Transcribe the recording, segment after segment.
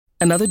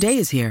Another day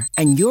is here,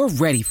 and you're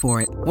ready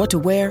for it. What to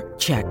wear?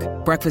 Check.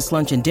 Breakfast,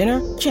 lunch, and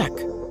dinner? Check.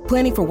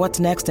 Planning for what's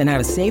next and how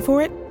to save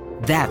for it?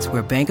 That's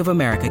where Bank of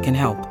America can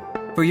help.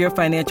 For your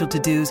financial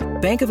to-dos,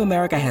 Bank of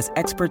America has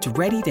experts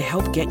ready to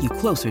help get you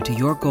closer to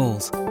your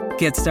goals.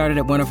 Get started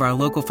at one of our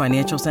local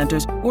financial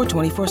centers or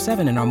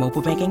 24/7 in our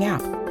mobile banking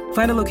app.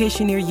 Find a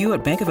location near you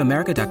at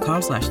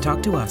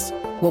bankofamerica.com/talktous.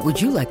 What would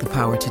you like the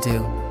power to do?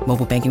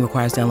 Mobile banking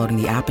requires downloading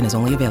the app and is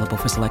only available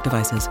for select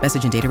devices.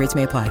 Message and data rates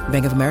may apply.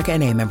 Bank of America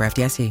N.A., member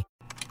FDIC.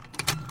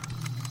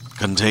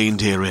 Contained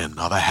herein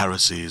are the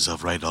heresies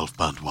of Radolf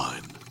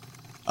Burntwine,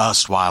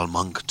 erstwhile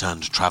monk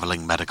turned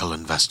traveling medical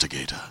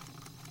investigator.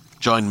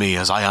 Join me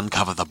as I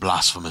uncover the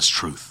blasphemous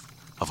truth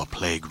of a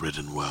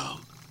plague-ridden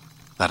world,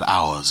 that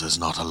ours is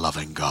not a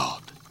loving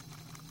God,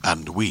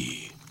 and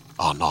we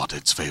are not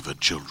its favored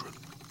children.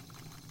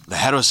 The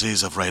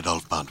heresies of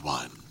Radolf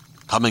Burntwine,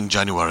 coming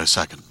January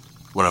 2nd,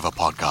 wherever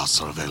podcasts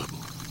are available.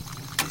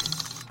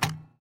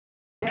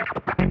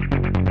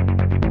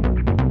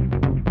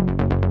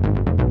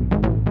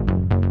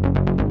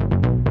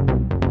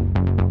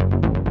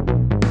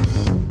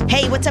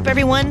 Hey, what's up,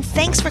 everyone?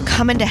 Thanks for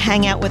coming to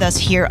hang out with us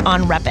here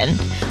on Reppin.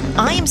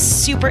 I am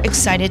super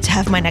excited to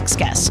have my next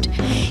guest.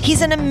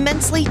 He's an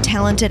immensely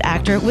talented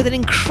actor with an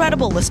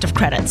incredible list of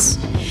credits.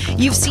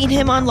 You've seen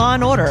him on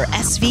Law & Order,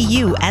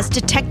 SVU, as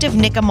Detective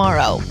Nick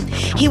Amaro.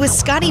 He was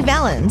Scotty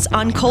Valens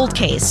on Cold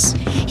Case.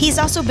 He's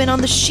also been on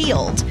The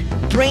Shield,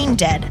 Brain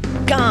Dead,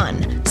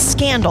 Gone,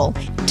 Scandal,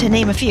 to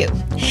name a few.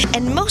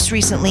 And most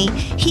recently,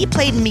 he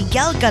played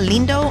Miguel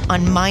Galindo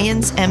on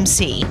Mayans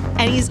MC.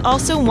 And he's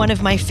also one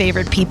of my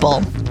favorite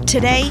people.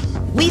 Today,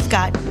 we've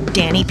got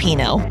Danny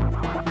Pino.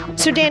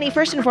 So Danny,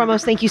 first and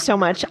foremost, thank you so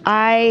much.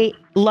 I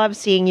love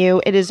seeing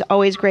you. It is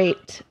always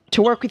great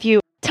to work with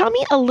you. Tell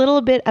me a little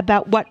bit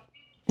about what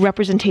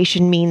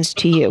representation means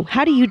to you.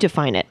 How do you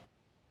define it?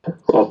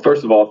 Well,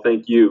 first of all,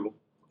 thank you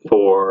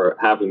for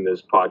having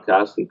this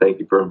podcast, and thank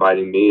you for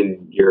inviting me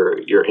and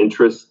your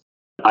interest.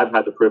 I've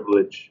had the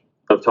privilege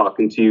of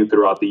talking to you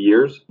throughout the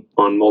years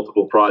on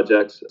multiple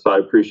projects, so I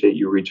appreciate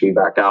you reaching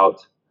back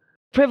out.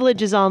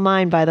 Privilege is all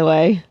mine, by the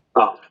way.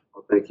 Oh,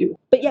 well, thank you.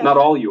 But yeah. Not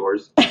all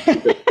yours,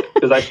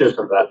 because I share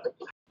some of that.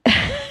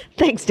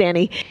 Thanks,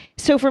 Danny.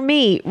 So for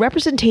me,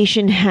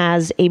 representation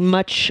has a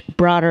much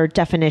broader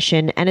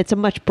definition, and it's a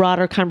much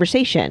broader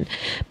conversation.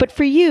 But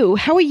for you,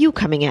 how are you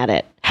coming at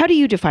it? How do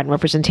you define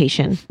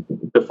representation?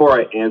 Before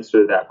I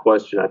answer that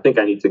question, I think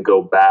I need to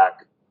go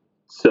back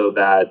so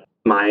that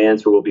my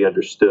answer will be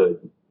understood.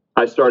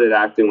 I started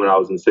acting when I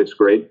was in sixth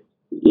grade,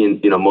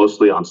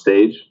 mostly on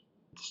stage.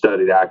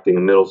 Studied acting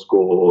in middle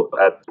school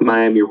at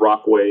Miami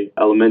Rockaway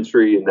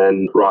Elementary, and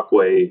then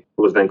Rockaway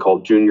was then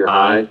called junior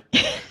high,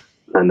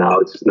 and now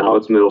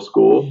it's middle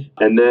school.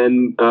 And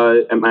then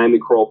at Miami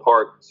Coral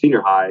Park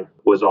Senior High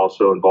was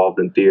also involved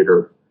in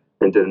theater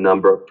and did a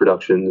number of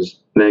productions.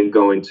 Then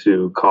going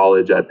to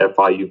college at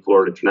FIU,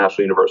 Florida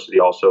International University,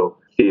 also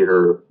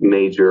theater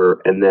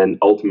major, and then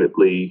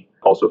ultimately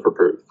also for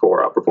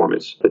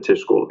performance at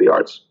Tisch School of the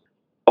Arts.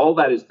 All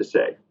that is to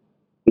say,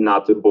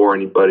 not to bore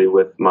anybody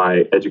with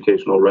my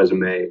educational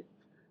resume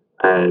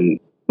and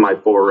my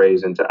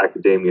forays into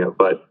academia,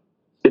 but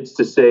it's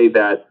to say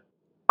that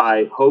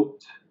I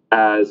hoped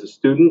as a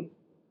student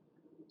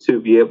to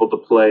be able to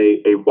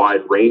play a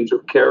wide range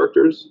of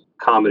characters,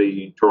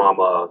 comedy,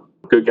 drama,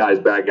 good guys,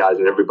 bad guys,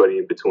 and everybody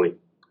in between.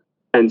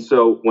 And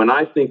so when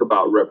I think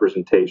about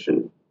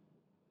representation,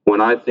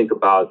 when I think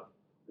about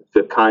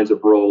the kinds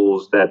of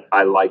roles that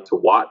I like to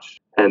watch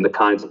and the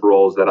kinds of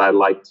roles that I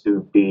like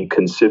to be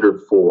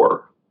considered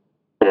for,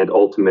 and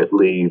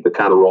ultimately the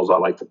kind of roles I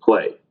like to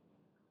play,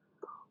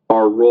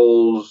 are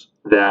roles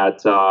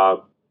that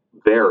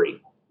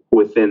vary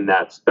within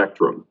that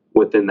spectrum,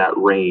 within that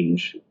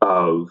range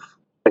of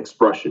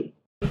expression.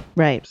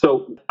 Right.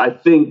 So I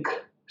think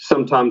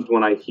sometimes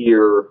when I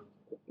hear,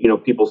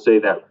 people say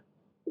that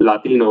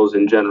Latinos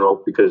in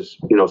general, because,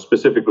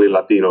 specifically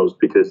Latinos,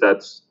 because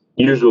that's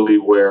usually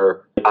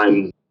where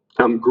I'm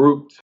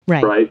grouped,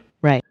 right?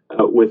 Right.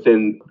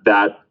 Within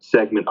that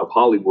segment of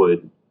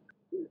Hollywood,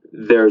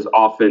 there's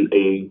often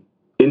a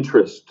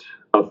interest,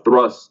 a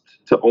thrust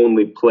to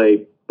only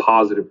play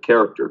positive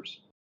characters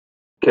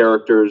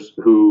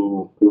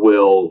who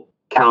will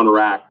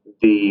counteract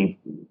the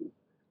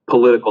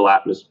political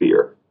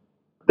atmosphere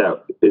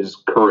that is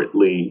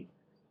currently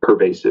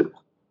pervasive,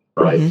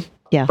 right? Mm-hmm.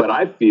 Yeah. But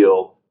I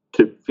feel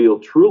to feel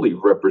truly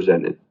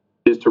represented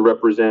is to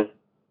represent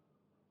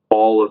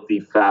all of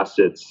the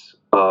facets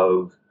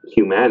of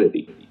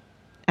humanity.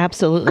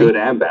 Absolutely. Good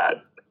and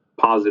bad,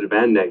 positive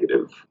and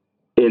negative,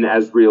 in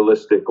as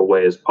realistic a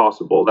way as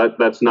possible.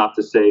 That's not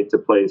to say to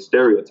play a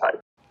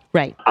stereotype.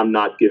 Right. I'm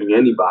not giving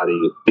anybody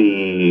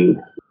the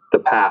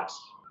pass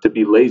to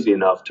be lazy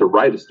enough to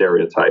write a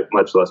stereotype,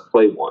 much less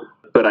play one.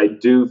 But I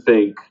do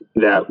think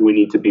that we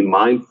need to be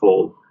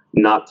mindful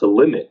not to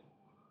limit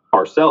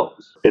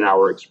ourselves in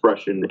our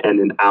expression and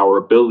in our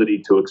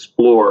ability to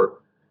explore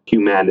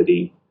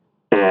humanity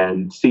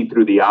and see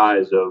through the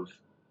eyes of,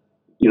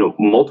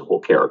 multiple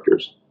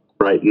characters,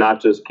 right?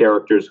 Not just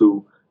characters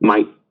who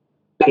might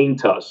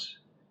paint us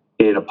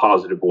in a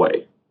positive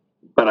way.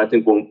 But I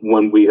think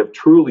when we have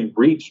truly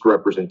reached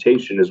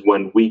representation is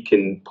when we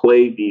can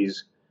play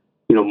these,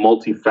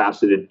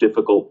 multifaceted,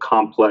 difficult,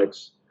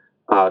 complex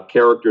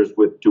characters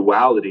with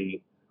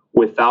duality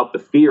without the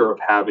fear of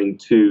having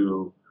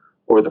to,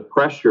 or the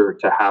pressure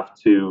to have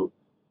to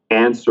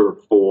answer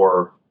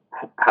for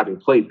having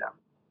played them.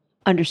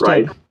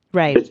 Understood.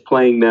 Right. It's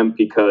playing them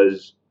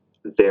because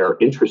they're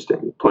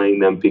interesting, playing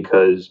them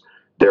because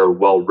they're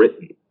well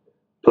written,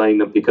 playing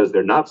them because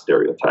they're not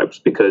stereotypes,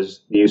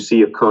 because you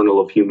see a kernel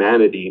of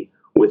humanity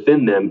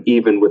within them,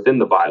 even within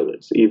the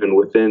violence, even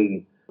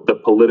within the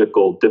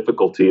political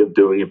difficulty of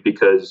doing it,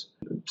 because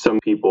some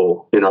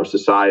people in our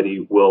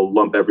society will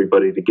lump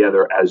everybody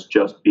together as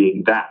just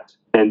being that.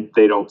 And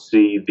they don't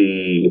see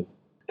the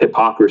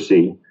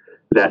hypocrisy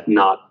that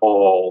not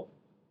all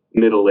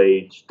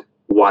middle-aged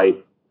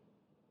white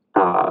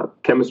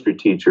chemistry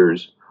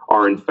teachers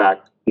are in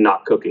fact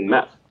not cooking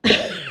meth.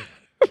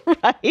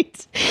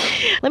 Right.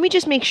 Let me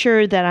just make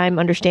sure that I'm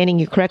understanding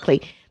you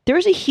correctly. There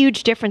is a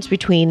huge difference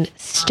between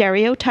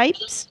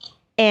stereotypes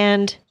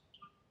and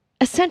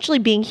essentially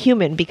being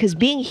human, because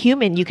being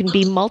human, you can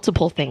be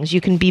multiple things.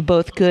 You can be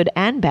both good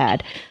and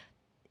bad.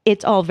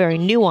 It's all very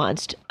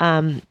nuanced.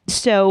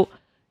 So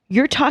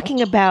you're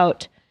talking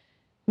about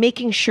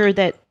making sure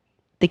that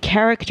the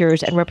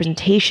characters and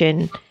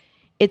representation,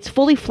 it's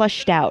fully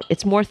fleshed out.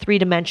 It's more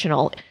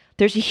three-dimensional.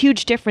 There's a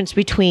huge difference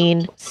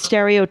between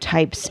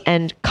stereotypes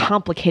and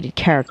complicated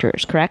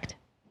characters, correct?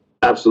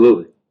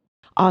 Absolutely.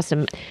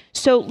 Awesome.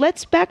 So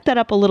let's back that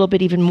up a little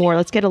bit even more.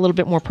 Let's get a little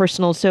bit more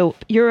personal. So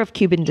you're of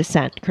Cuban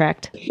descent,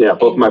 correct? Yeah,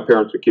 both my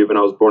parents are Cuban.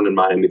 I was born in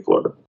Miami,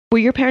 Florida. Were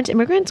your parents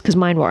immigrants? Because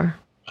mine were.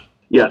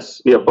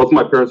 Yes. Yeah, both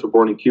my parents were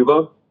born in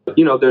Cuba.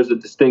 There's a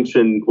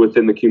distinction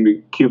within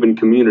the Cuban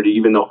community,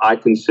 even though I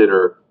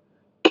consider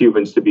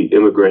Cubans to be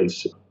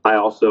immigrants. I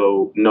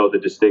also know the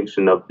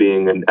distinction of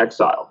being an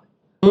exile,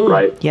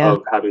 right? Yeah.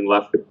 Of having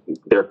left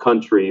their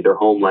country, their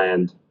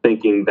homeland,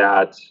 thinking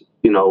that,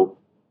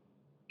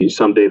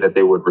 someday that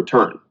they would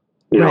return.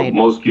 Right.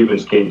 Most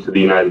Cubans came to the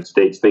United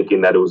States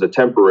thinking that it was a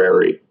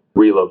temporary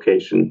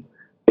relocation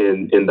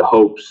in the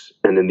hopes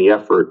and in the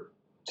effort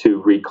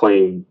to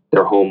reclaim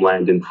their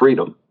homeland in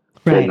freedom,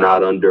 right, and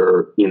not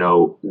under,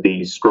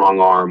 the strong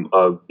arm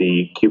of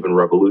the Cuban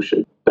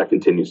Revolution that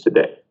continues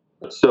today.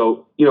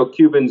 So,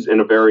 Cubans in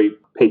a very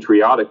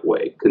patriotic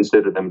way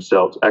consider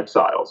themselves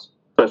exiles,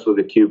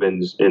 especially the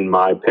Cubans in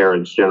my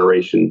parents'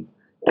 generation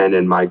and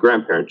in my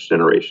grandparents'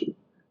 generation.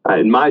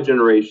 In my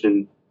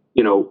generation,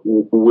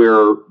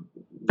 we're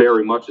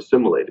very much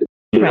assimilated.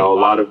 Right. A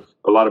lot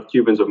of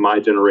Cubans of my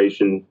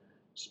generation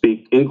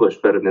speak English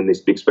better than they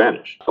speak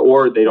Spanish,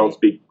 or they don't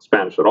speak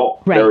Spanish at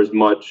all. Right. They're as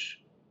much,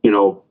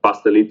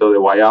 pastelito de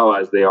guayaba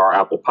as they are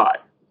apple pie,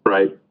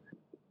 right?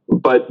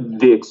 But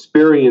the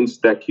experience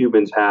that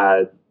Cubans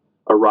had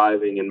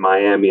arriving in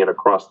Miami and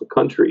across the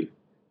country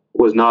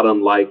was not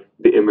unlike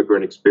the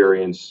immigrant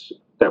experience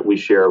that we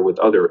share with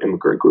other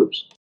immigrant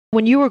groups.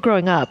 When you were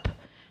growing up,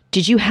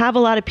 did you have a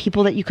lot of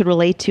people that you could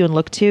relate to and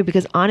look to?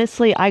 Because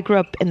honestly, I grew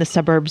up in the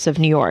suburbs of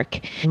New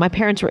York. My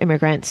parents were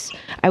immigrants.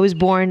 I was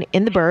born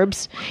in the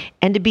burbs.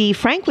 And to be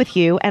frank with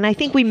you, and I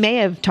think we may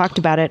have talked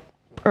about it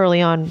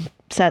early on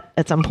set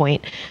at some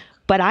point,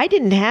 but I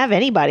didn't have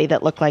anybody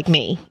that looked like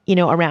me,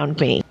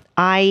 around me.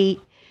 I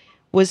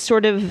was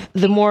sort of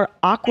the more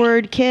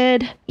awkward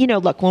kid.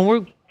 Look, when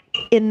we're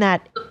in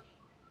that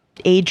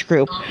age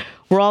group,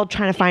 we're all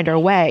trying to find our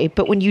way.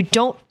 But when you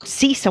don't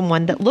see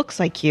someone that looks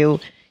like you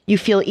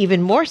feel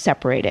even more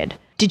separated.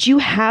 Did you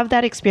have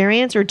that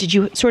experience, or did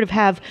you sort of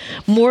have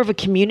more of a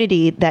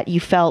community that you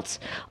felt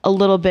a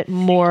little bit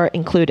more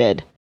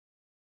included?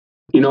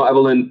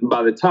 Evelyn,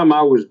 by the time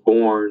I was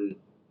born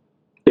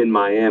in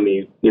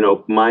Miami,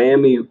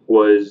 Miami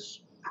was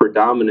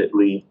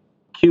predominantly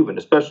Cuban,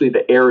 especially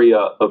the area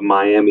of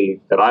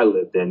Miami that I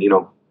lived in.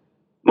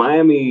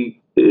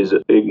 Miami is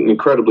an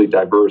incredibly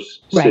diverse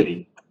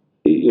city,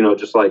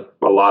 just like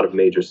a lot of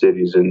major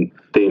cities in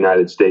the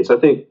United States. I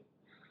think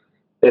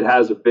it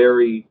has a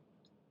very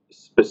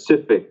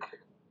specific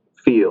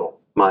feel,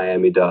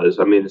 Miami does.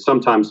 I mean, it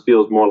sometimes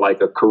feels more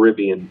like a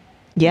Caribbean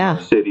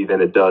city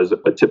than it does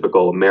a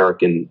typical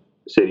American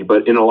city.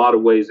 But in a lot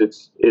of ways,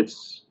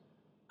 it's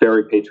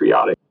very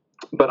patriotic.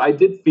 But I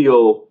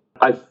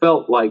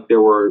felt like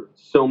there were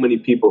so many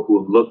people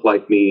who looked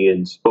like me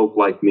and spoke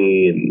like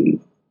me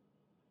and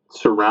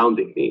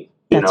surrounding me.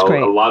 That's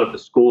great. A lot of the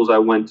schools I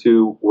went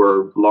to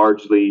were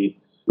largely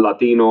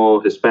Latino,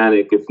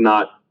 Hispanic, if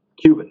not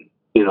Cuban.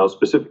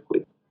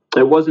 Specifically.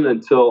 It wasn't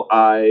until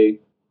I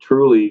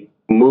truly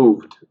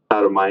moved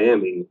out of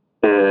Miami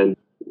and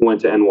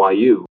went to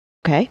NYU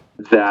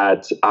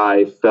that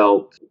I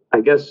felt,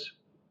 I guess,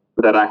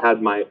 that I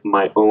had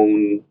my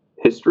own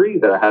history,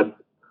 that I had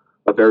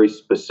a very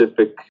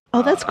specific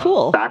that's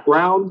cool.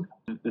 background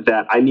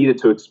that I needed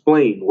to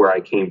explain where I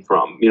came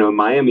from. In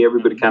Miami,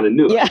 everybody kind of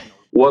knew. Yeah.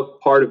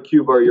 What part of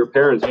Cuba are your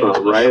parents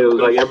from, right? It was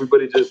like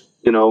everybody just,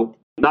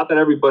 not that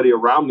everybody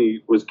around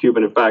me was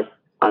Cuban. In fact,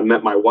 I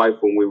met my wife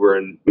when we were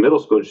in middle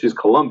school, and she's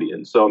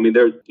Colombian. So,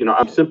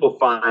 I'm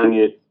simplifying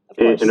it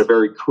in a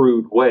very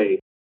crude way.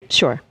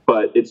 Sure.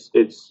 But it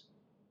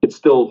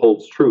still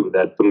holds true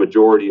that the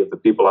majority of the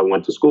people I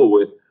went to school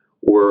with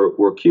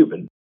were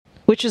Cuban.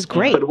 Which is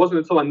great. But it wasn't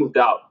until I moved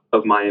out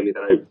of Miami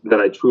that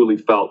I truly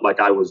felt like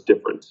I was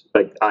different.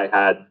 Like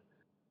I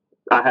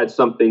had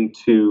something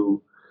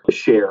to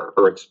share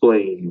or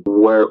explain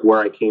where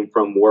I came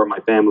from, where my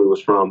family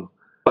was from.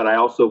 But I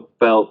also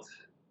felt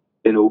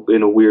in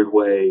a weird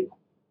way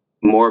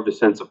more of a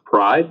sense of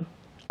pride.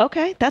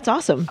 Okay, that's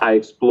awesome. I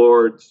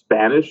explored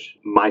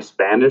my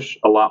Spanish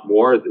a lot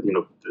more,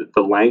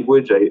 the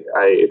language.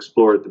 I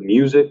explored the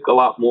music a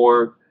lot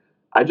more.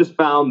 I just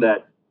found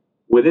that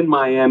within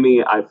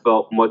Miami, I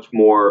felt much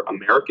more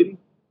American.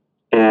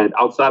 And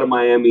outside of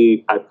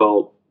Miami, I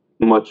felt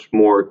much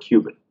more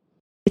Cuban.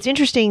 It's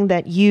interesting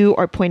that you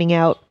are pointing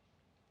out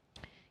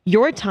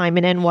your time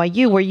in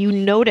NYU where you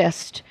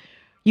noticed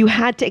you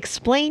had to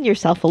explain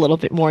yourself a little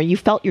bit more. You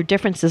felt your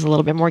differences a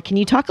little bit more. Can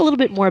you talk a little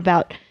bit more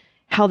about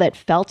how that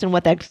felt and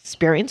what that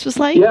experience was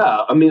like?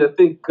 Yeah, I mean, I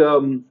think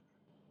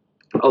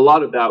a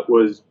lot of that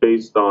was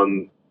based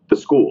on the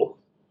school.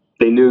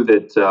 They knew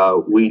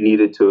that we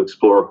needed to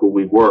explore who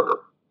we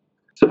were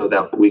so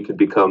that we could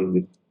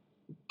become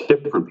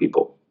different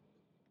people.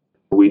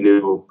 We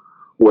knew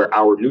where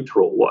our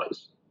neutral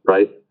was,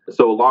 right?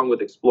 So along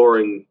with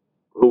exploring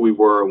who we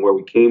were and where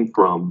we came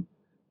from,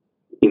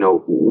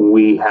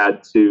 we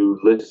had to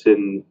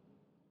listen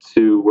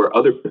to where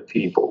other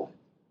people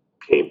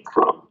came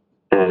from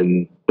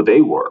and who they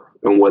were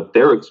and what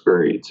their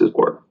experiences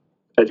were.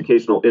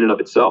 Educational in and of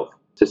itself,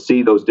 to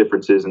see those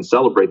differences and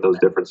celebrate those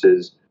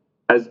differences.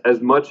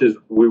 As much as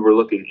we were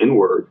looking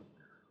inward,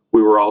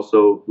 we were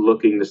also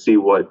looking to see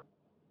what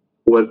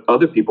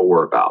other people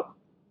were about,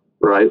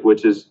 right?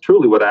 Which is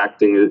truly what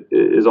acting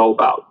is all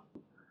about,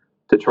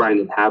 to try and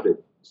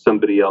inhabit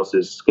somebody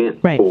else's skin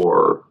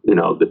for,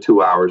 the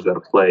 2 hours that a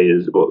play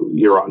is,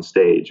 you're on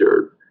stage,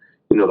 or,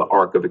 the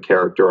arc of a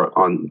character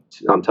on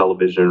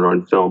television or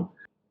on film.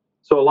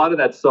 So a lot of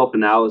that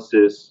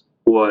self-analysis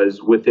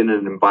was within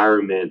an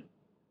environment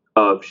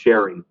of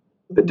sharing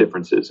the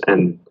differences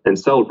and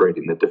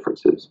celebrating the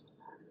differences.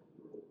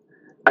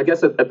 I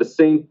guess at the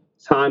same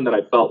time that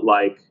I felt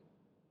like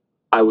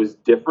I was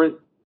different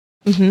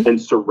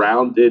and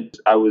surrounded,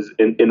 I was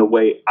in a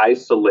way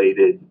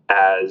isolated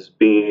as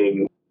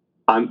being,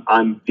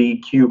 I'm the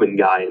Cuban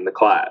guy in the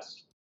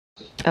class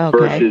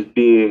versus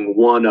being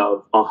one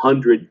of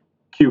 100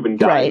 Cuban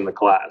guys in the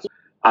class.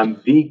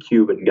 I'm the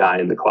Cuban guy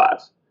in the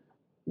class.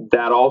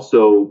 That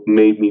also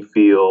made me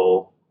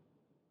feel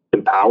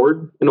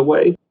empowered in a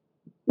way.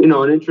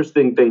 An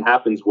interesting thing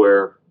happens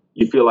where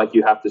you feel like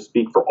you have to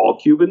speak for all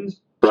Cubans,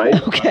 right?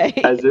 Okay.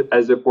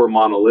 As if we're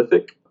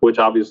monolithic, which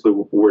obviously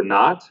we're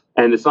not.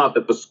 And it's not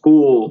that the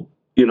school,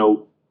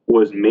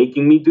 was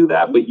making me do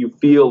that, but you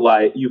feel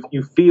like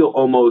you feel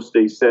almost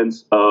a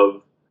sense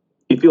of,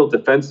 you feel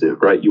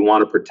defensive, right? You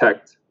want to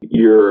protect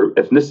your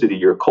ethnicity,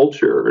 your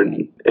culture.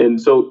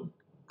 And so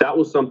that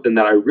was something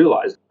that I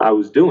realized I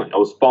was doing. I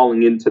was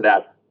falling into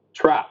that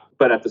trap.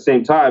 But at the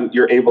same time,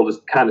 you're able to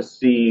kind of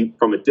see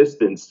from a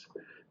distance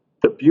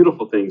the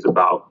beautiful things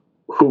about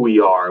who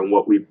we are and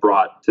what we've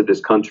brought to this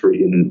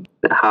country and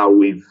how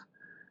we've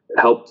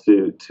helped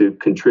to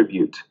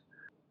contribute.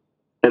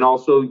 And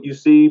also you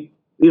see,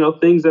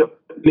 things that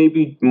may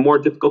be more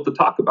difficult to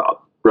talk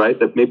about, right?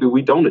 That maybe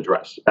we don't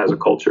address as a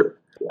culture.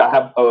 I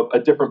have a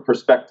different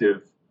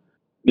perspective,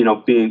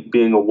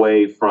 being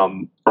away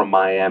from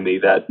Miami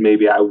that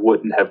maybe I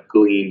wouldn't have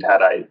gleaned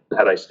had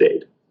I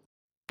stayed.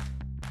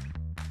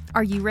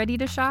 Are you ready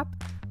to shop?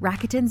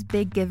 Rakuten's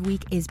Big Give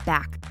Week is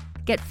back.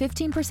 Get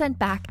 15%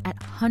 back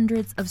at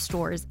hundreds of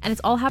stores, and it's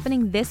all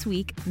happening this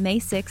week, May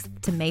 6th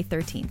to May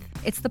 13th.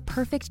 It's the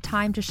perfect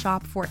time to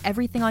shop for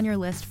everything on your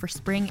list for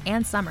spring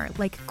and summer,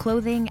 like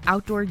clothing,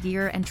 outdoor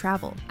gear, and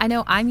travel. I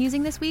know I'm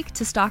using this week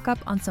to stock up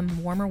on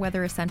some warmer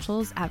weather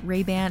essentials at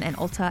Ray-Ban and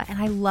Ulta, and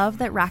I love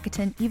that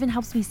Rakuten even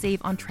helps me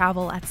save on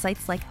travel at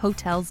sites like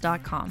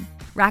Hotels.com.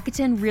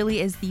 Rakuten really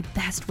is the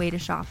best way to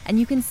shop, and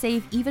you can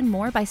save even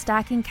more by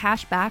stacking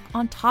cash back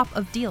on top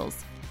of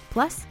deals.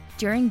 Plus,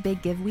 during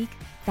Big Give Week,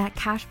 that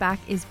cash back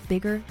is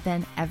bigger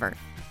than ever.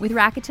 With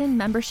Rakuten,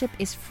 membership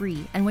is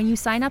free, and when you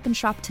sign up and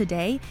shop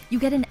today, you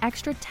get an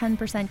extra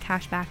 10%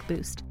 cash back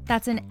boost.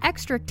 That's an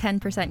extra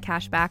 10%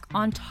 cash back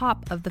on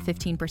top of the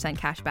 15%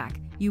 cash back.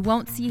 You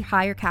won't see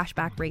higher cash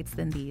back rates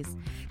than these.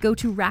 Go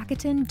to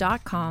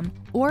Rakuten.com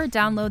or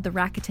download the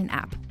Rakuten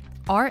app.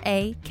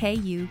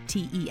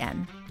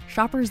 Rakuten.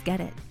 Shoppers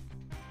get it.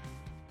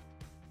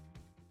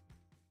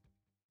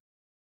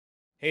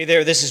 Hey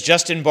there, this is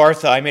Justin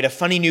Bartha. I made a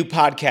funny new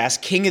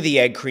podcast, King of the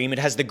Egg Cream. It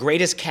has the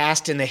greatest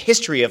cast in the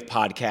history of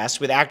podcasts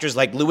with actors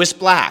like Louis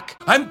Black.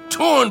 I'm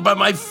torn by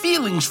my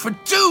feelings for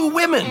two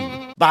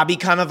women. Bobby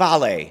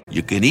Cannavale.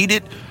 You can eat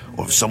it,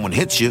 or if someone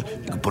hits you,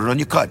 you can put it on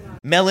your cut.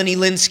 Melanie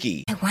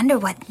Linsky, I wonder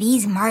what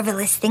these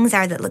marvelous things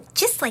are that look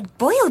just like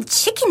boiled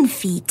chicken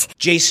feet.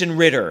 Jason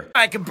Ritter,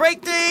 I can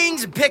break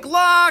things and pick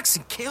locks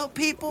and kill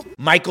people.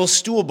 Michael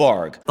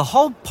Stuhlbarg, The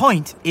whole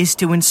point is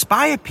to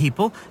inspire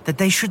people that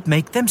they should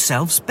make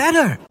themselves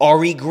better.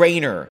 Ari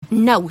Grainer,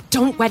 No,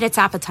 don't whet its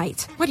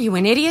appetite. What are you,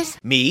 an idiot?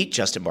 me,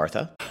 Justin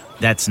Bartha,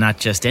 That's not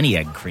just any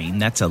egg cream,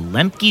 that's a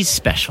Lemke's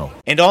special.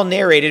 and all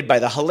narrated by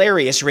the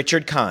hilarious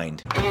Richard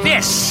Kind.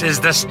 This is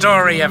the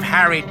story of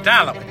Harry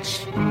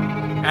Dalowitz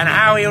and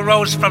how he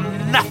rose from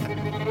nothing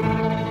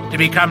to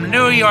become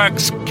New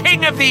York's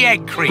King of the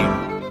Egg Cream.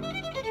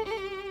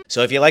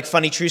 So if you like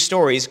funny true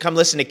stories, come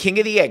listen to King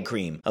of the Egg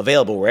Cream,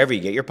 available wherever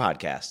you get your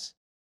podcasts.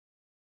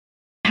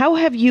 How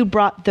have you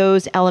brought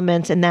those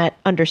elements and that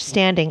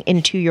understanding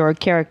into your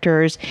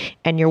characters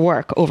and your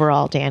work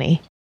overall,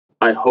 Danny?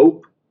 I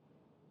hope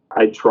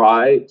I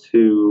try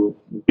to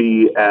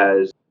be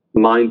as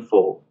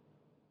mindful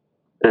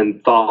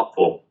and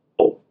thoughtful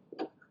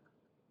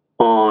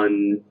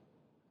on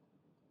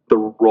the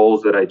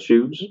roles that I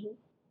choose. You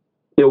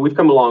know, we've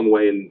come a long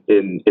way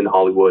in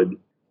Hollywood.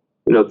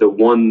 You know, the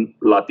one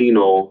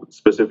Latino,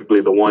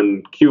 specifically the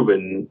one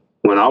Cuban,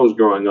 when I was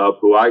growing up,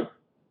 who I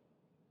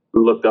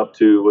looked up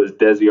to was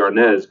Desi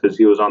Arnaz because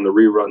he was on the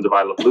reruns of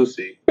I Love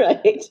Lucy.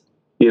 Right.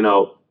 You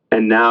know,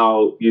 and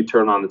now you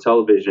turn on the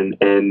television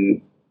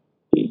and,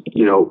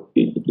 you know,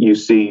 you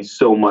see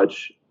so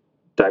much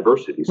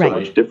diversity, so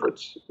much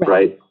difference,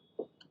 right?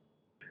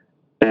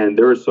 And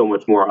there is so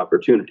much more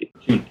opportunity.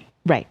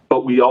 Right.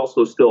 But we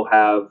also still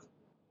have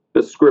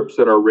the scripts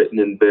that are written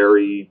in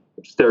very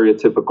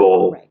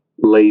stereotypical,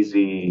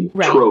 lazy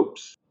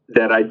tropes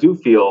that I do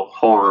feel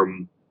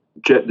harm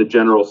the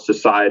general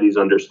society's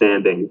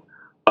understanding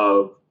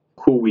of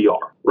who we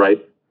are,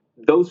 right?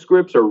 Those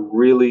scripts are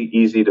really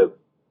easy to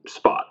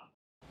spot.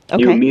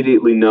 Okay. You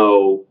immediately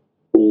know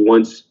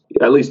once,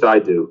 at least I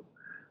do,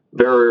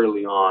 very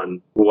early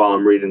on while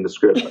I'm reading the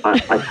script, I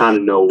kind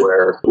of know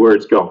where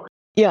it's going.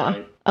 Yeah.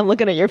 Right? I'm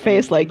looking at your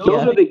face like,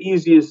 those are the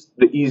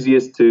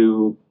easiest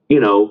to, you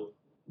know,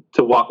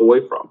 to walk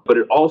away from. But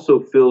it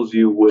also fills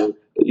you with,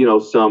 you know,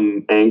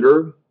 some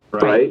anger,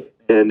 right?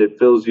 And it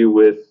fills you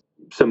with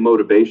some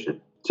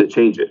motivation to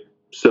change it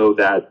so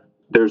that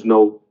there's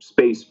no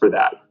space for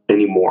that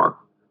anymore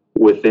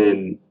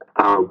within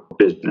our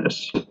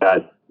business,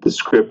 that the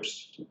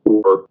scripts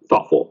were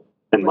thoughtful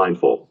and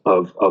mindful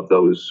of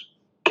those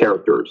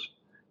characters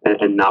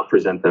and not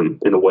present them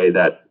in a way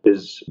that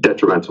is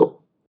detrimental.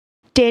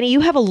 Danny, you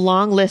have a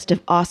long list of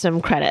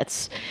awesome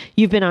credits.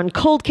 You've been on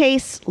Cold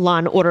Case,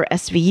 Law & Order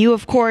SVU,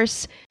 of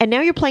course, and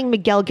now you're playing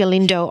Miguel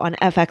Galindo on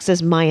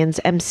FX's Mayans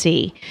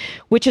MC,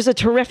 which is a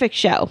terrific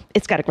show.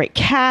 It's got a great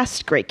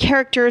cast, great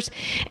characters,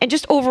 and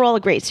just overall a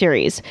great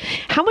series.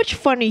 How much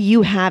fun are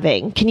you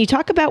having? Can you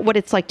talk about what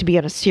it's like to be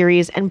on a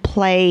series and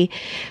play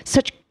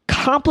such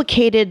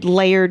complicated,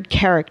 layered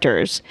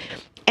characters?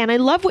 And I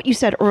love what you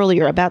said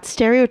earlier about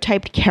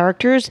stereotyped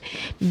characters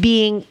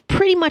being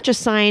pretty much a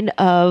sign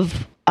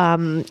of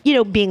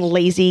being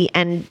lazy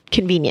and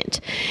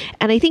convenient.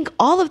 And I think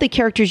all of the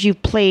characters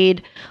you've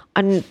played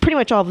on pretty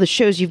much all of the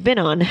shows you've been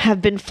on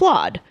have been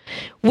flawed,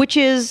 which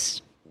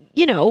is,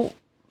 you know,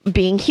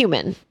 being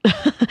human.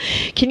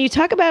 Can you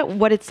talk about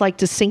what it's like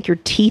to sink your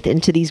teeth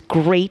into these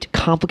great,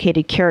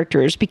 complicated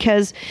characters?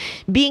 Because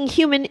being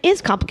human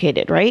is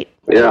complicated, right?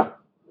 Yeah,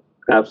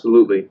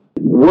 absolutely.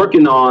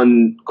 Working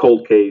on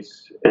Cold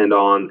Case and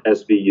on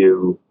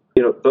SVU,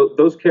 you know,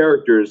 those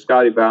characters,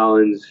 Scotty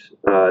Valens,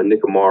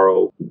 Nick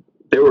Amaro,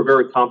 they were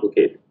very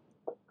complicated.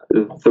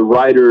 The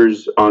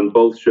writers on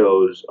both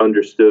shows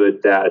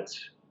understood that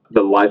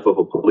the life of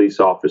a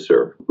police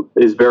officer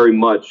is very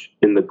much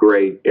in the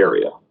gray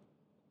area.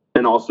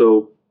 And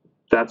also,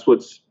 that's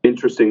what's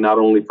interesting not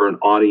only for an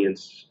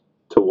audience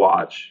to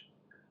watch.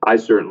 I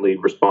certainly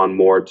respond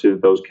more to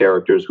those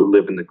characters who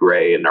live in the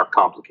gray and are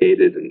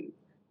complicated and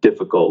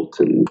difficult,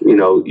 and you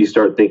know, you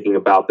start thinking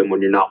about them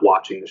when you're not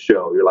watching the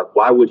show. You're like,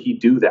 why would he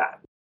do that?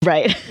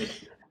 Right.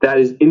 That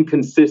is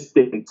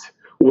inconsistent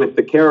with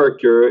the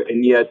character,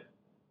 and yet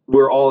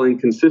we're all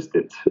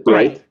inconsistent,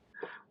 right?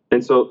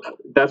 And so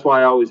that's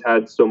why I always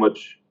had so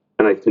much,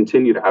 and I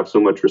continue to have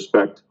so much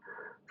respect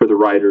for the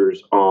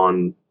writers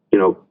on, you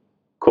know,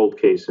 Cold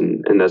Case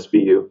and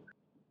SVU.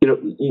 You know,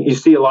 you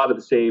see a lot of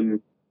the same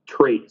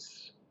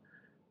traits,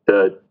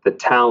 the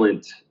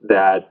talent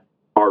that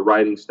our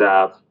writing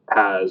staff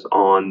has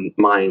on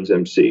Mayans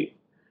MC.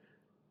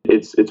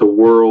 It's a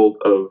world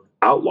of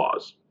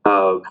outlaws,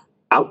 of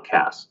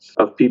outcasts,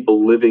 of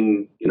people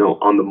living, you know,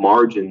 on the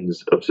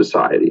margins of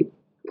society,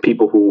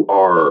 people who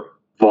are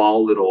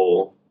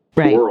volatile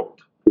world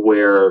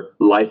where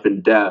life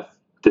and death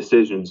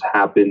decisions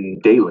happen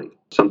daily,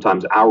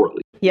 sometimes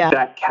hourly. Yeah.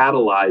 That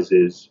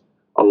catalyzes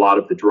a lot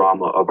of the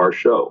drama of our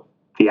show,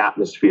 the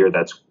atmosphere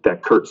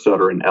that Kurt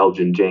Sutter and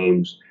Elgin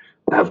James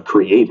have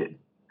created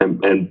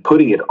and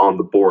putting it on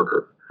the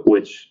border,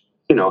 which,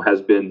 you know,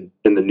 has been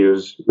in the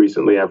news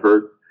recently, I've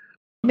heard.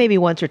 Maybe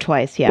once or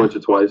twice, yeah. Once or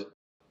twice.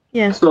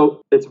 Yeah.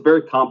 So it's a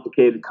very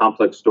complicated,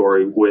 complex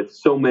story with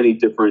so many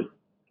different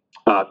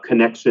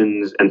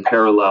connections and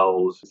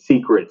parallels,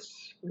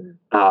 secrets,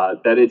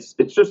 that it's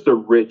just a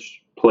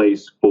rich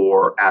place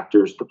for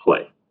actors to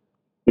play.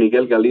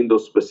 Miguel Galindo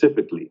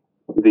specifically,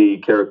 the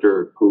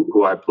character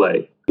who I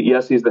play,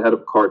 yes, he's the head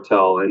of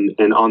cartel,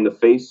 and on the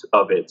face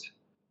of it,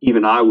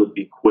 even I would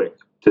be quick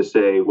to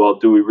say, well,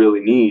 do we really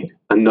need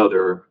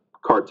another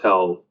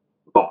cartel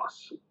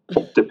boss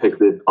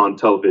depicted on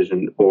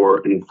television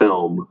or in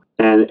film?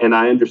 And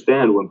I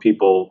understand when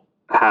people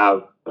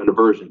have an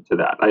aversion to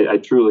that. I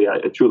truly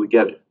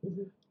get it.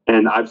 Mm-hmm.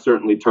 And I've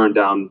certainly turned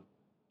down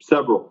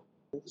several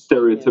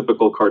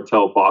stereotypical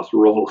cartel boss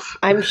roles.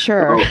 I'm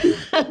sure.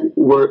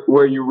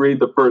 where you read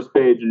the first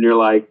page and you're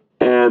like,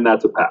 and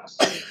that's a pass.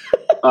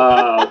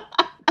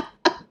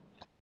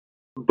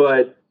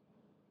 But,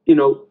 you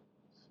know,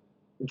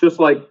 just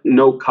like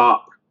no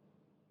cop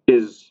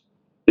is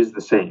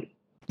the same.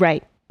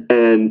 Right.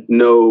 And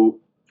no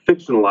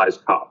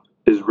fictionalized cop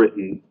is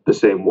written the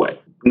same way.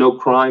 No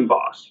crime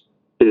boss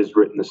is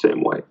written the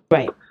same way.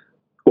 Right.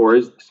 Or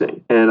is the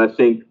same. And I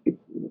think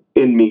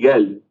in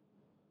Miguel,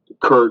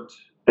 Kurt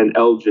and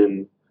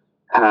Elgin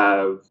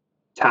have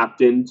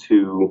tapped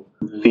into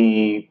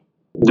the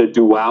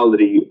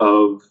duality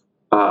of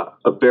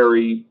a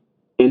very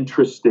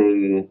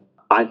interesting,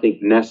 I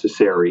think,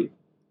 necessary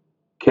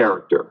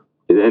character.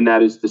 And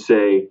that is to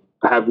say,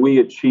 have we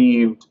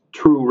achieved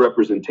true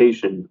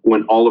representation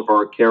when all of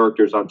our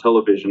characters on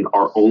television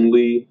are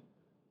only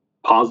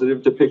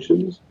positive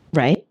depictions?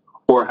 Right.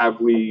 Or have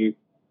we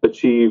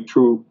achieved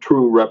true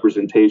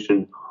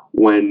representation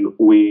when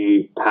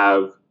we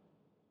have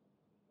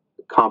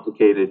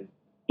complicated,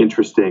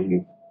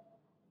 interesting,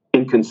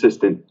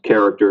 inconsistent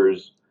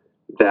characters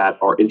that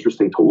are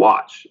interesting to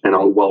watch and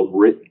are well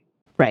written?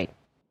 Right.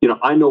 You know,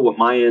 I know what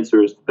my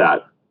answer is to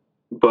that,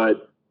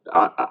 but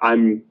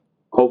I'm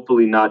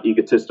hopefully not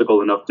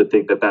egotistical enough to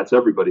think that that's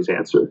everybody's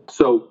answer.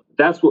 So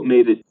that's what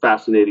made it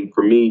fascinating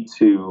for me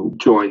to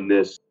join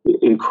this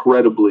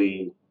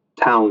incredibly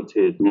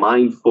talented,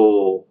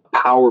 mindful,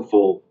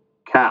 powerful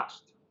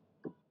cast.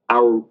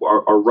 Our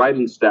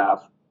writing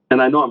staff,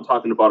 and I know I'm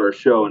talking about our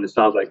show and it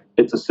sounds like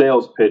it's a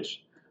sales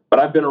pitch, but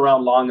I've been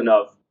around long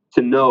enough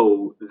to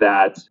know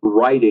that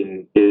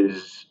writing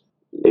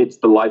it's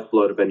the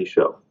lifeblood of any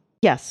show.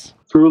 Yes.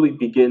 Truly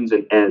begins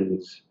and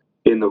ends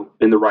in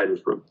the writer's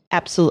room.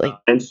 Absolutely.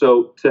 And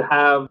so to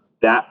have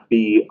that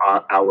be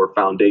our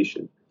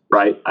foundation,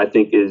 right, I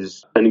think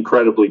is an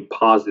incredibly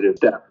positive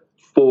step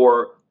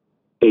for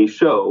a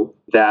show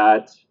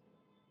that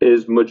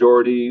is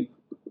majority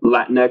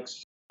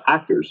Latinx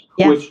actors,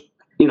 yes. Which,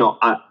 you know,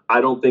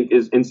 I don't think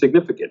is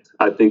insignificant.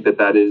 I think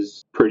that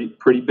is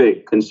pretty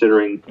big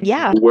considering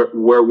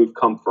where we've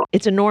come from.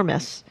 It's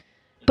enormous.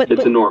 But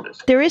enormous.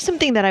 There is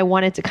something that I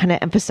wanted to kind of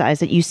emphasize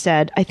that you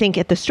said, I think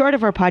at the start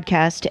of our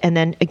podcast and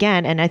then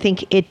again, and I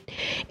think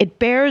it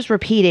bears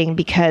repeating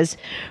because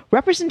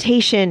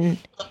representation,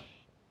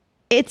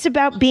 it's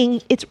about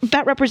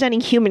representing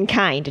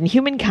humankind, and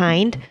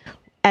humankind,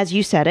 as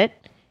you said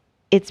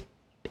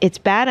it's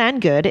bad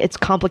and good, it's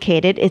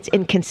complicated, it's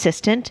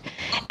inconsistent,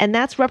 and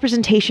that's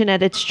representation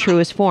at its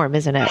truest form,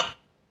 isn't it?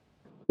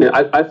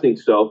 Yeah, I think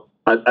so.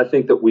 I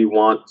think that we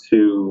want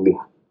to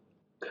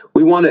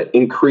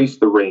increase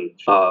the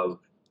range of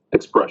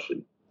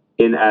expression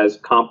in as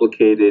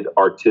complicated,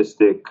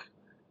 artistic,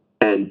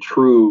 and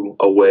true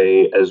a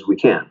way as we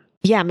can.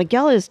 Yeah,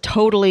 Miguel is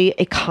totally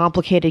a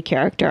complicated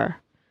character.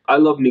 I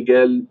love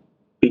Miguel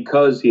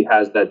because he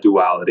has that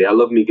duality. I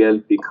love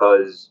Miguel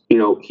because, you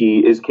know,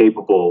 he is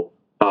capable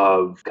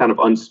of kind of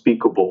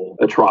unspeakable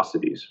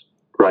atrocities,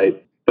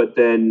 right? But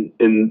then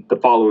in the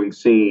following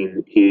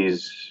scene,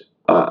 he's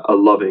a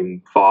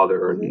loving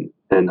father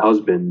and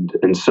husband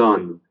and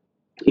son.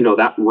 You know,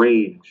 that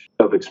range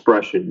of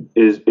expression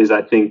is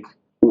I think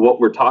what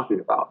we're talking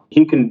about.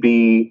 He can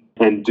be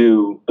and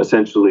do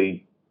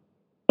essentially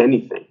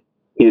anything.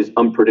 He is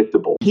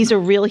unpredictable. He's a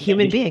real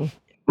human being.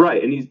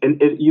 Right.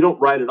 And you don't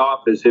write it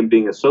off as him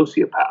being a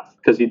sociopath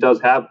because he does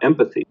have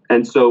empathy.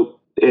 And so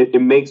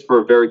it makes for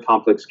a very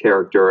complex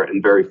character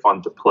and very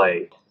fun to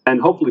play and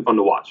hopefully fun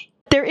to watch.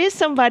 There is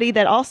somebody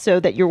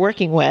that you're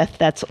working with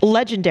that's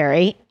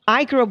legendary.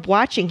 I grew up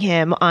watching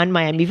him on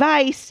Miami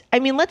Vice. I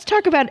mean, let's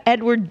talk about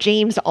Edward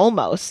James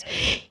Olmos.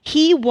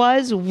 He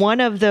was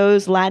one of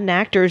those Latin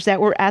actors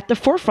that were at the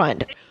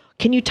forefront.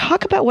 Can you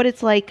talk about what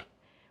it's like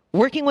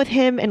working with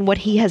him and what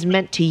he has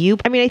meant to you?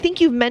 I mean, I think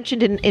you've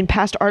mentioned in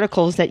past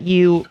articles that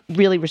you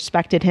really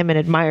respected him and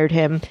admired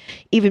him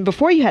even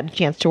before you had a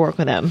chance to work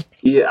with him.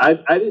 Yeah,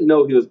 I didn't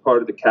know he was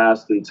part of the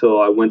cast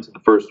until I went to the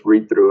first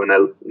read-through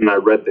and I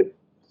read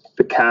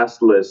the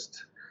cast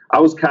list. I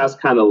was cast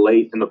kind of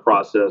late in the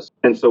process.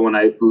 And so when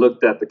I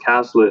looked at the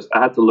cast list,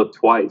 I had to look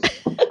twice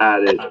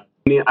at it. I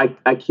mean,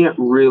 I can't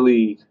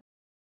really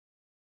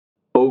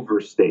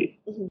overstate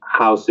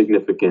how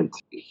significant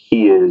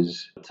he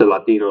is to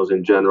Latinos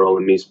in general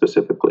and me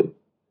specifically.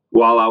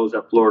 While I was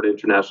at Florida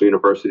International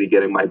University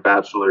getting my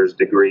bachelor's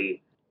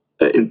degree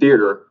in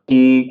theater,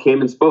 he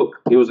came and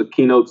spoke. He was a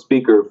keynote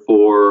speaker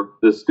for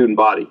the student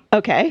body.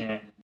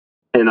 Okay.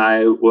 And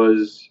I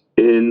was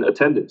in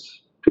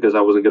attendance because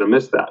I wasn't going to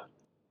miss that.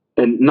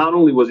 And not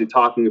only was he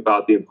talking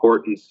about the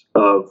importance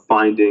of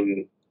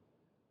finding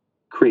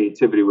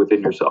creativity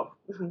within yourself,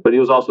 but he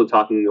was also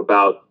talking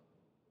about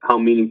how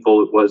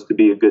meaningful it was to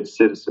be a good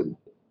citizen.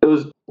 It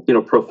was,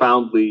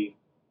 profoundly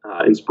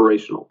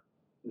inspirational.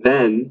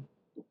 Then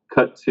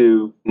cut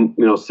to,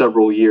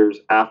 several years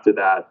after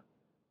that,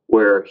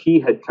 where he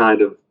had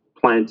kind of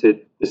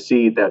planted the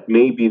seed that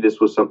maybe this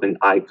was something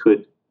I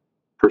could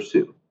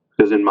pursue.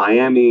 Because in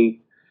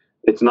Miami,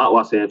 it's not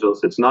Los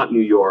Angeles, it's not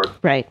New York.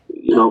 Right.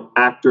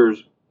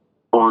 Actors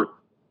aren't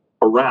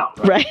around.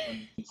 Right.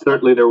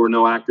 Certainly there were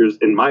no actors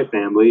in my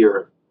family,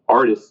 or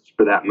artists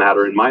for that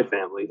matter in my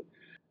family.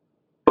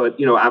 But,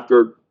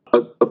 after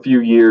a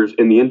few years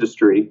in the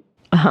industry,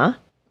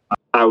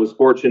 I was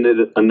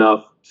fortunate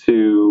enough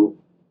to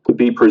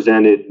be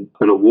presented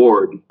an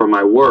award for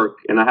my work,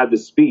 and I had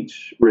this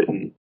speech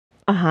written.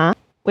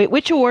 Wait,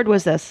 which award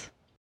was this?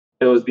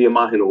 It was the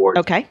Imagen Award.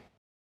 Okay.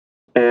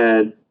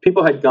 And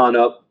people had gone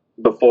up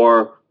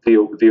before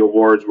the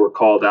awards were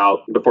called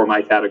out, before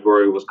my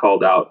category was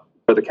called out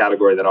for the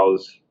category that I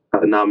was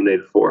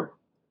nominated for,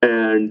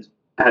 and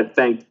had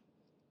thanked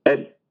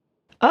Eddie.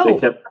 They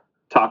kept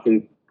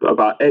talking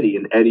about Eddie,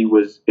 and Eddie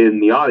was in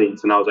the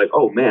audience, and I was like,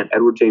 oh man,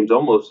 Edward James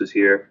Olmos is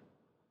here.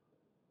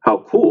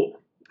 How cool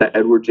that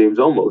Edward James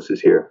Olmos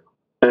is here.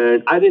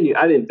 And I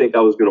didn't think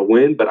I was going to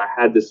win, but I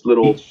had this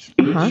little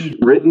speech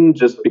written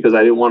just because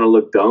I didn't want to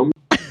look dumb.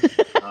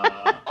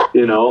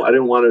 I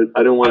didn't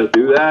want to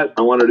do that.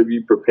 I wanted to be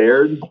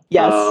prepared.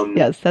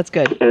 Yes, that's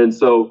good. And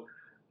so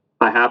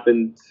I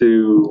happened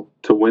to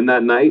win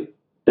that night,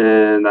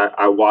 and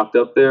I walked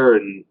up there,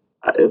 and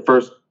the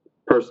first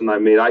person I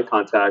made eye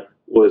contact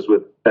was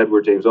with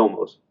Edward James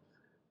Olmos,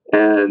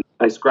 and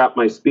I scrapped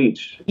my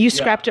speech. You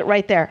scrapped it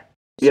right there.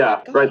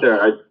 Yeah, right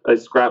there. I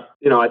scrapped.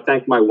 I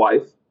thanked my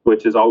wife,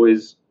 which is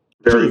always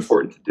very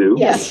important to do.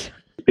 Yes,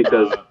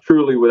 because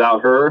truly,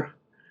 without her,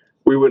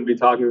 we wouldn't be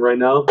talking right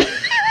now.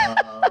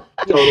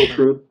 Total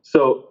truth.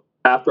 So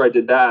after I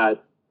did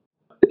that,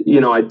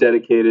 I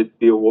dedicated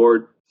the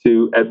award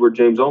to Edward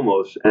James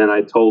Olmos, and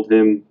I told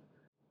him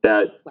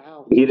that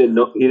he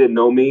didn't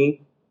know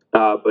me,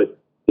 but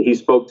he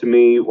spoke to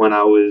me when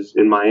I was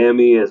in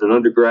Miami as an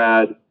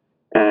undergrad,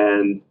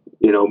 and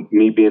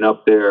me being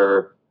up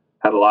there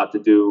had a lot to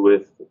do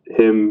with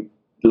him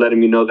letting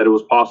me know that it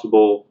was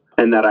possible,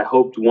 and that I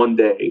hoped one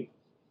day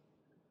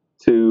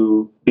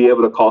to be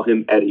able to call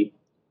him Eddie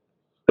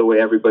the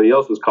way everybody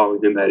else was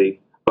calling him Eddie.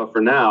 But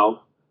for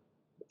now,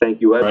 thank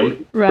you,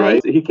 Edward.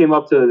 Right. He came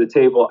up to the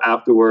table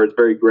afterwards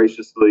very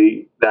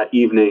graciously that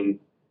evening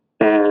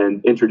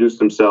and introduced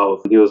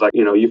himself. He was like,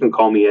 you can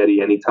call me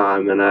Eddie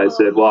anytime. And I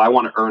said, well, I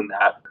want to earn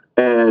that.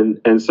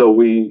 And so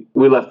we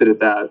left it at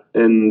that.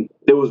 And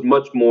it was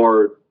much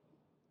more,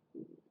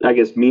 I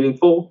guess,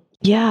 meaningful.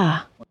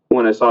 Yeah.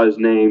 When I saw his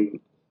name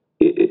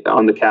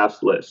on the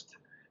cast list,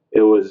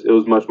 it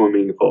was much more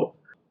meaningful.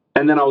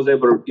 And then I was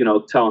able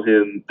to, tell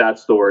him that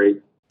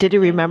story. Did he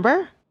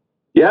remember?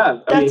 Yeah.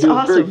 That's he was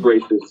awesome. very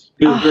gracious.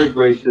 He was very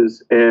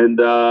gracious. And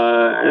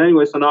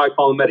anyway, so now I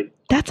call him Eddie.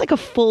 That's like a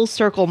full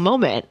circle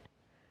moment.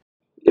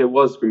 It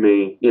was for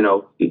me.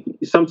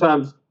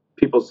 Sometimes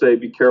people say,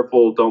 be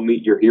careful, don't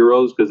meet your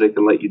heroes because they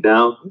can let you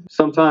down.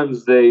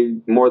 Sometimes they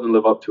more than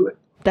live up to it.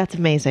 That's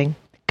amazing.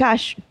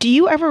 Gosh, do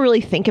you ever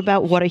really think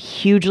about what a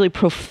hugely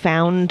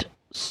profound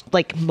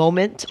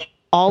moment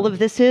all of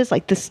this is?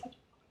 Like this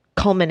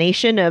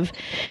culmination of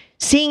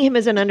seeing him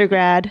as an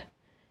undergrad.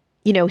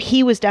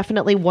 He was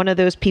definitely one of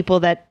those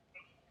people that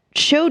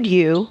showed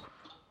you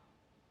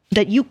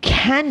that you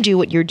can do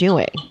what you're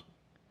doing.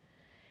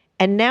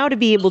 And now to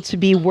be able to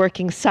be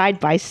working side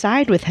by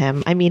side with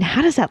him, I mean,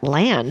 how does that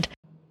land?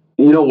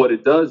 What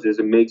it does is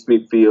it makes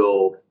me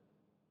feel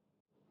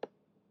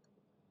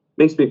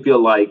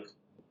like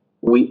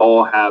we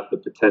all have the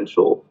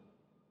potential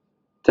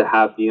to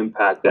have the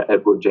impact that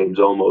Edward James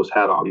Olmos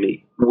had on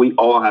me. We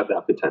all have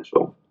that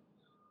potential.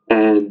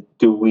 And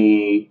do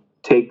we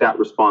take that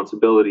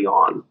responsibility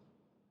on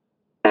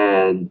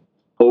and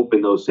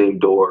open those same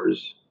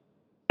doors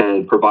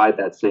and provide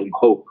that same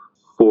hope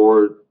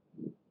for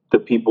the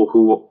people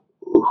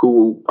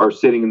who are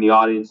sitting in the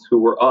audience who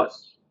were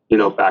us,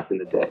 back in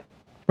the day?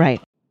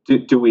 Right.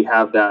 Do we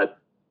have that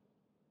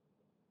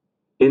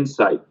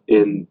insight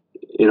in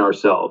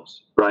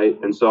ourselves, right?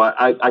 And so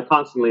I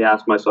constantly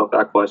ask myself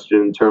that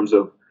question in terms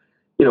of,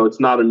 it's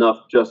not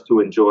enough just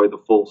to enjoy the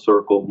full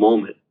circle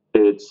moment.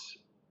 It's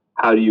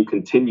how do you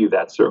continue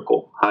that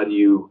circle? How do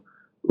you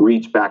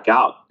reach back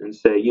out and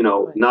say,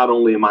 not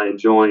only am I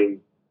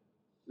enjoying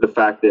the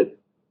fact that,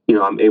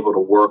 I'm able to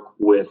work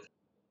with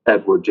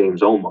Edward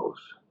James Olmos,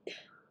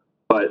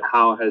 but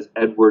how has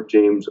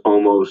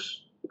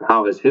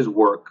his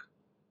work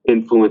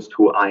influenced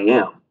who I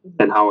am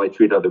and how I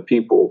treat other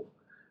people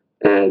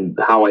and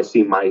how I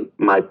see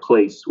my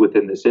place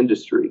within this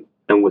industry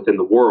and within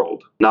the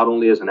world, not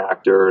only as an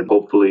actor and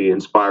hopefully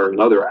inspiring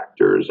other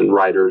actors and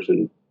writers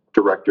and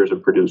directors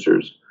and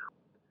producers,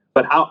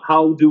 but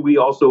how do we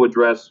also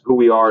address who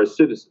we are as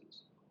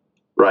citizens,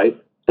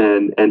 right?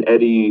 And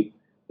Eddie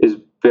is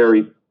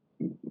very,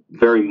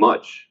 very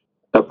much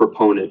a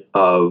proponent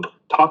of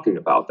talking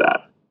about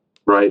that,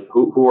 right?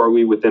 Who are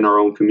we within our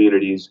own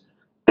communities,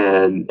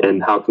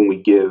 and how can we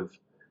give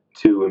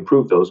to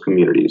improve those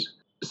communities?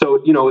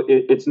 So,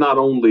 it's not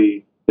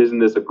only, isn't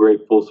this a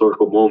great full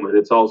circle moment?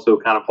 It's also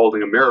kind of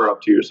holding a mirror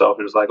up to yourself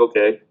and it's like,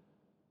 okay,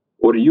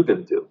 what are you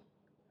going to do?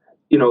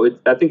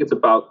 I think it's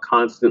about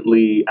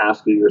constantly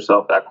asking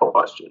yourself that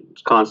question.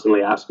 It's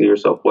constantly asking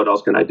yourself, what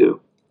else can I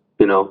do?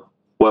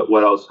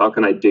 What else? How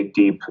can I dig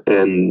deep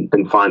and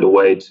find a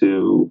way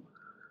to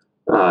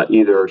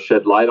either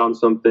shed light on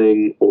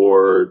something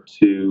or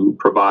to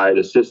provide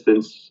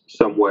assistance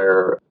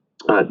somewhere?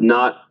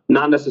 Not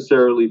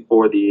necessarily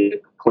for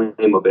the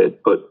claim of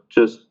it, but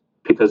just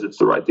because it's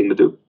the right thing to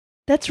do.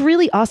 That's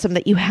really awesome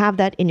that you have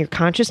that in your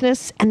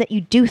consciousness and that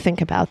you do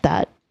think about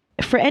that.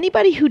 For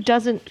anybody who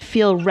doesn't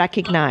feel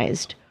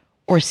recognized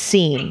or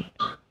seen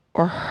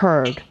or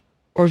heard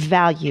or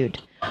valued,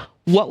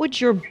 what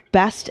would your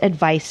best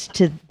advice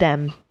to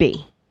them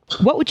be?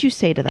 What would you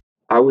say to them?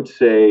 I would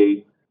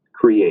say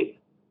create.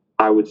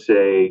 I would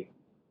say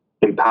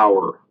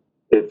empower.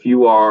 If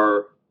you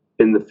are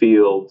in the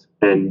field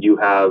and you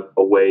have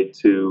a way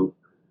to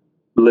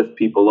lift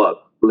people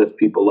up.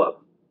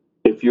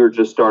 If you're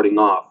just starting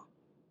off,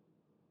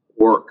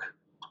 work,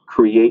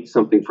 create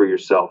something for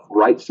yourself,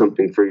 write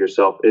something for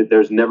yourself.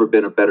 There's never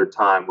been a better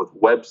time with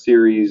web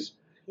series,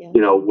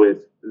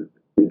 with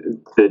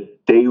the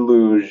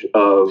deluge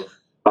of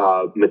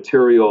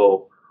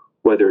material,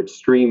 whether it's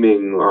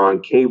streaming or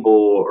on cable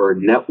or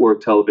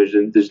network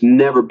television. There's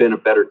never been a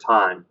better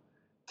time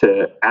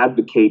to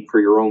advocate for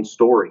your own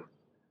story,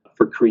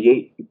 for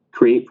create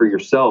for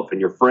yourself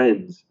and your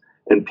friends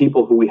and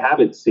people who we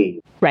haven't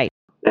seen, right,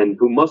 and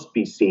who must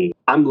be seen.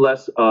 I'm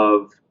less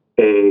of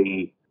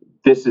a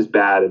this is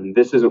bad and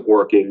this isn't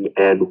working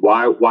and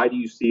why do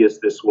you see us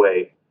this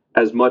way,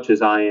 as much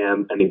as I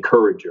am an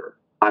encourager.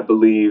 I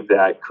believe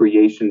that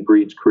creation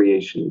breeds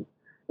creation,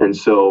 and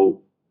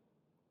so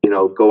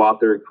go out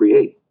there and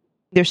create.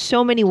 There's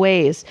so many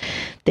ways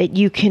that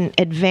you can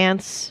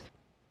advance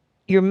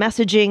your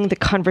messaging, the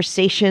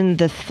conversation,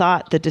 the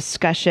thought, the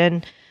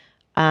discussion.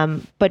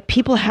 But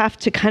people have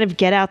to kind of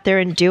get out there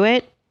and do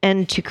it,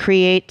 and to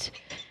create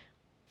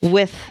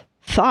with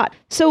thought.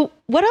 So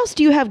what else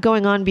do you have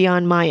going on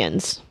beyond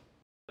Mayans?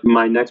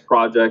 My next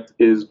project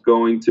is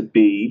going to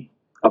be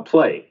a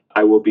play.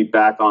 I will be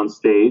back on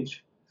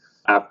stage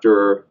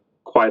after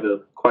quite a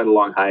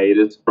long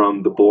hiatus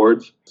from the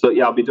boards. So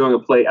yeah, I'll be doing a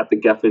play at the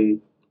Geffen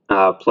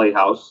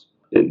Playhouse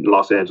in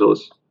Los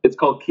Angeles. It's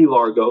called Key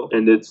Largo,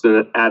 and it's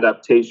an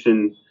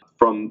adaptation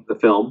from the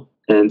film.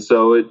 And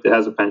so it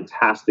has a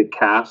fantastic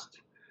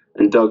cast,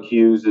 and Doug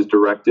Hughes is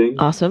directing.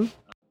 Awesome.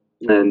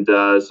 And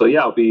so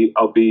yeah,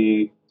 I'll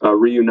be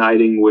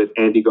reuniting with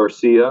Andy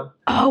Garcia.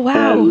 Oh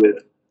wow!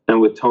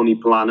 And with Tony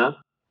Plana.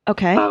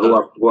 Okay.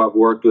 Who I've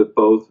worked with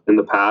both in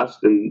the past,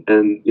 and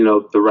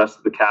the rest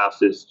of the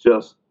cast is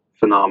just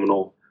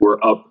phenomenal.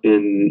 We're up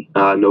in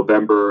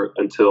November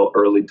until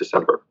early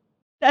December.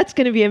 That's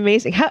going to be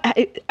amazing. How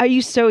are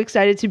you so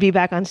excited to be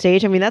back on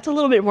stage? I mean, that's a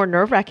little bit more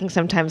nerve-wracking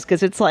sometimes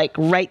because it's like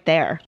right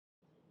there.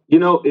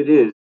 It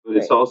is, but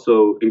it's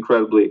also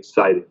incredibly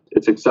exciting.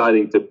 It's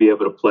exciting to be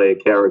able to play a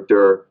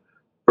character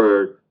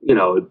for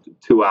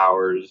 2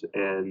 hours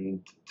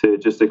and to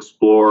just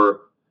explore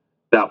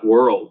that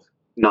world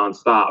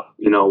nonstop,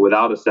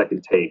 without a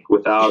second take,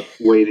 without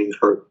waiting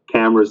for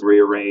cameras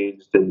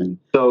rearranged. And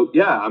so,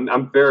 yeah,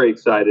 I'm very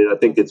excited. I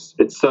think it's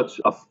such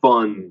a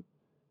fun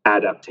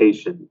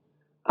adaptation.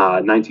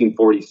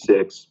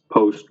 1946,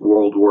 post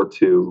World War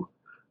II,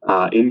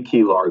 in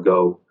Key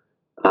Largo,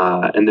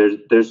 and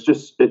there's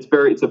just it's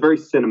a very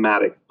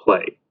cinematic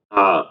play.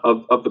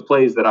 Of the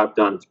plays that I've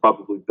done, it's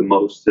probably the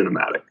most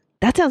cinematic.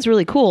 That sounds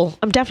really cool.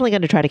 I'm definitely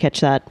going to try to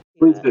catch that.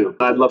 Please do.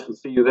 I'd love to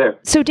see you there.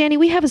 So, Danny,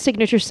 we have a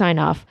signature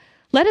sign-off.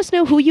 Let us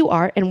know who you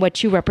are and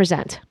what you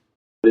represent.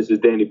 This is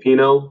Danny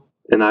Pino,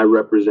 and I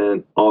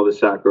represent all the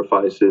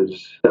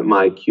sacrifices that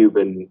my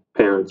Cuban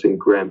parents and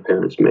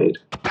grandparents made.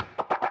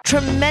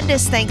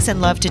 Tremendous thanks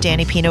and love to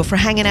Danny Pino for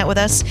hanging out with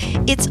us.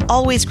 It's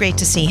always great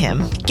to see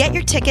him. Get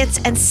your tickets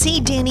and see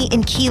Danny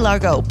in Key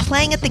Largo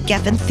playing at the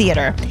Geffen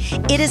Theater.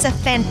 It is a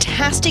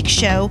fantastic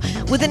show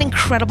with an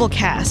incredible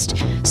cast,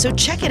 so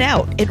check it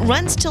out. It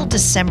runs till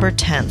December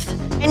 10th.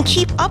 And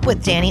keep up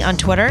with Danny on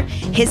Twitter.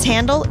 His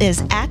handle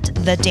is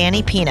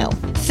 @TheDannyPino.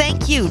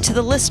 Thank you to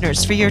the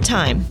listeners for your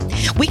time.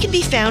 We can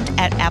be found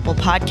at Apple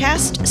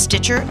Podcast,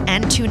 Stitcher,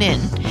 and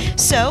TuneIn.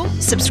 So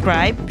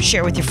subscribe,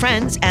 share with your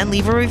friends, and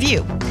leave a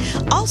review.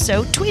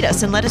 Also, tweet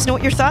us and let us know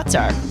what your thoughts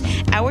are.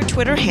 Our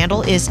Twitter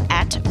handle is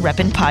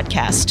 @Reppin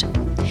Podcast.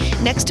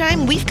 Next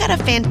time, we've got a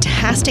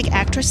fantastic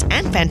actress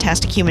and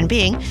fantastic human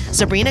being.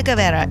 Sabrina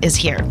Guevara is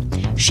here.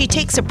 She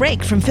takes a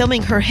break from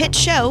filming her hit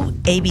show,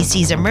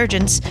 ABC's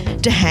Emergence,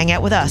 to hang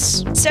out with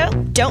us. So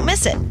don't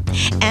miss it.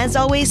 As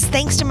always,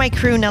 thanks to my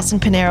crew, Nelson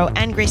Pinero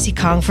and Gracie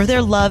Kong, for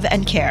their love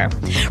and care.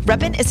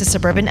 Reppin is a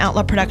Suburban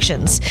Outlaw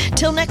Productions.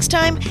 Till next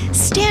time,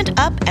 stand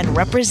up and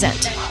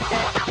represent.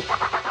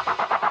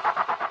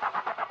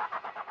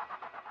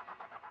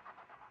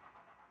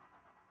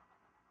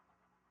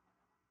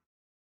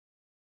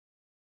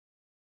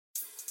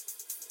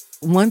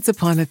 Once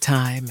upon a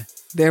time,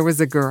 there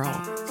was a girl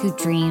who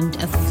dreamed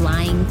of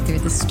flying through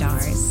the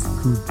stars,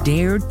 who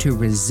dared to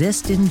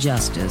resist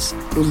injustice,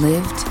 who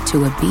lived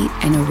to a beat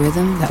and a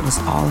rhythm that was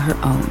all her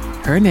own.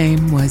 Her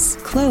name was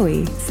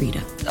Chloe,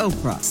 Frida,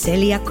 Oprah,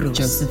 Celia Cruz,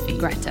 Josephine,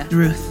 Greta,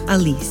 Ruth,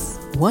 Elise.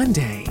 One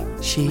day,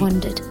 she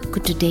wondered,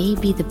 could today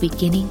be the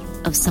beginning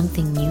of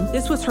something new?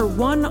 This was her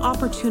one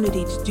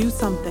opportunity to do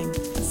something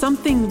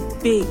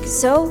big.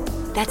 So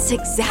that's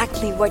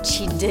exactly what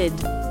she did.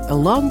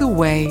 Along the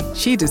way,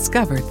 she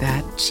discovered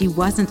that she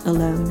wasn't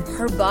alone.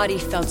 Her body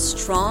felt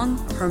strong,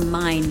 her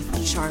mind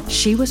sharp.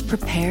 She was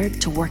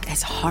prepared to work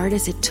as hard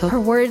as it took.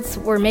 Her words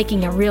were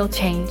making a real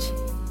change,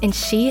 and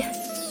she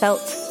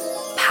felt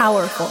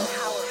powerful.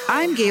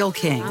 I'm Gail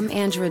King. I'm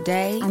Andra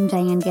Day. I'm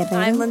Diane Gibbons.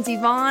 I'm Lindsay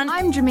Vaughn.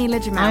 I'm Jamila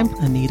Jamal. I'm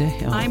Anita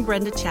Hill. I'm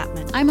Brenda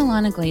Chapman. I'm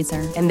Alana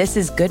Glazer. And this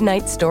is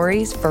Goodnight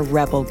Stories for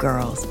Rebel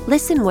Girls.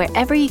 Listen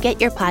wherever you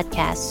get your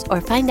podcasts or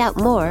find out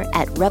more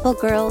at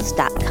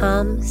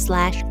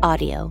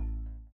rebelgirls.com/audio.